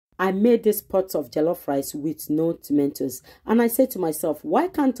I made this pot of jollof rice with no tomatoes. And I said to myself, why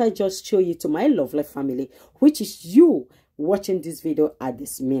can't I just show you to my lovely family, which is you watching this video at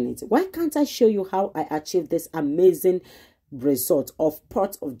this minute? Why can't I show you how I achieved this amazing result of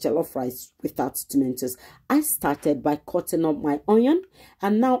pot of jollof rice without tomatoes? I started by cutting up my onion,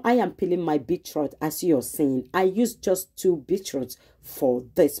 and now I am peeling my beetroot. As you're seeing, I used just 2 beetroots for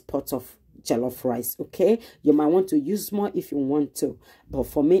this pot of jollof rice. Okay, you might want to use more if you want to, but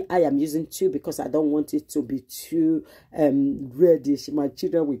for me, I am using 2 because I don't want it to be too reddish. My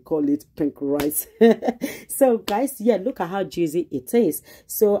children will call it pink rice. So guys, yeah, look at how juicy it is.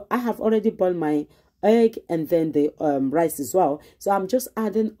 So I have already boiled my egg and then the rice as well. So I'm just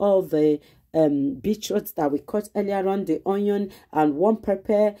adding all the beetroots that we cut earlier on, the onion and 1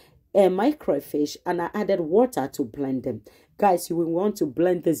 pepper, my crayfish, and I added water to blend them. Guys, you will want to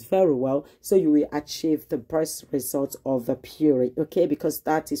blend this very well so you will achieve the best result of the puree, okay? Because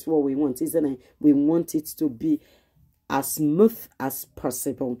that is what we want, isn't it? We want it to be as smooth as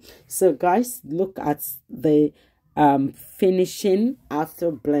possible. So guys, look at the finishing after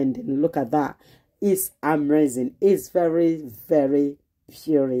blending. Look at that. It's amazing. It's very, very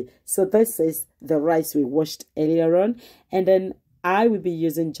puree. So this is the rice we washed earlier on, and then I will be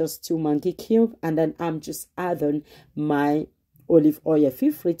using just 2 Maggi cubes, and then I'm just adding my olive oil.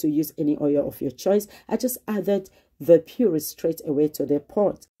 Feel free to use any oil of your choice. I just added the puree straight away to the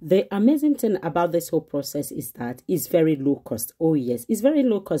pot. The amazing thing about this whole process is that it's very low cost. Oh yes, it's very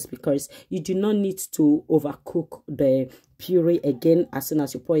low cost because you do not need to overcook the puree again as soon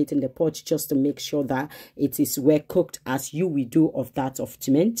as you pour it in the pot, just to make sure that it is well cooked as you will do of that of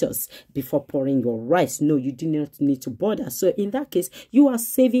tomatoes before pouring your rice. No, you do not need to bother. So in that case, you are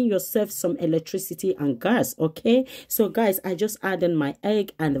saving yourself some electricity and gas. Okay, so guys, I just added my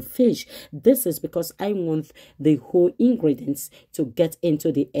egg and the fish. This is because I want the whole ingredients to get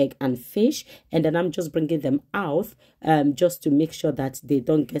into the egg and fish, and then I'm just bringing them out just to make sure that they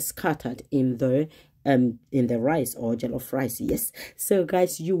don't get scattered in the rice or jollof rice. Yes, so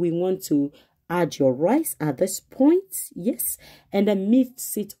guys, you will want to add your rice at this point, yes, and then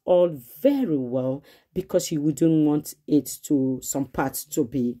mix it all very well, because you wouldn't want it to, some parts to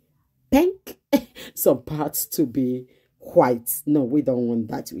be pink, some parts to be white. No, we don't want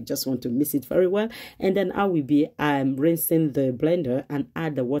that. We just want to mix it very well, and then I will be rinsing the blender and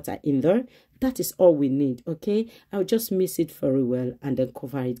add the water in there. That is all we need. Okay, I'll just mix it very well and then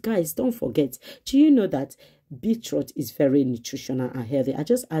cover it. Guys, don't forget, do you know that beetroot is very nutritional and healthy? I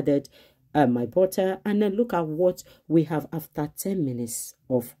just added my butter, and then look at what we have after 10 minutes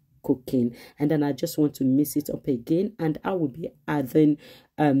of cooking, and then I just want to mix it up again, and I will be adding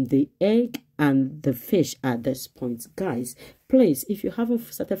the egg and the fish at this point. Guys, please, if you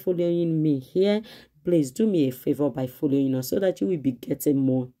haven't started following me here, please do me a favor by following us so that you will be getting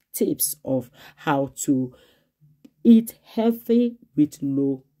more tips of how to eat healthy with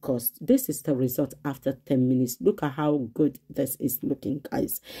low cost. This is the result after 10 minutes. Look at how good this is looking,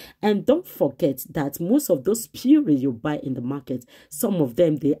 guys. And don't forget that most of those puree you buy in the market, some of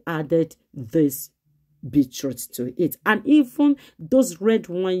them, they added this beetroot to it, and even those red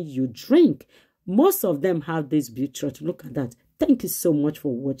wine you drink, most of them have this beetroot. Look at that. Thank you so much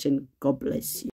for watching. God bless you.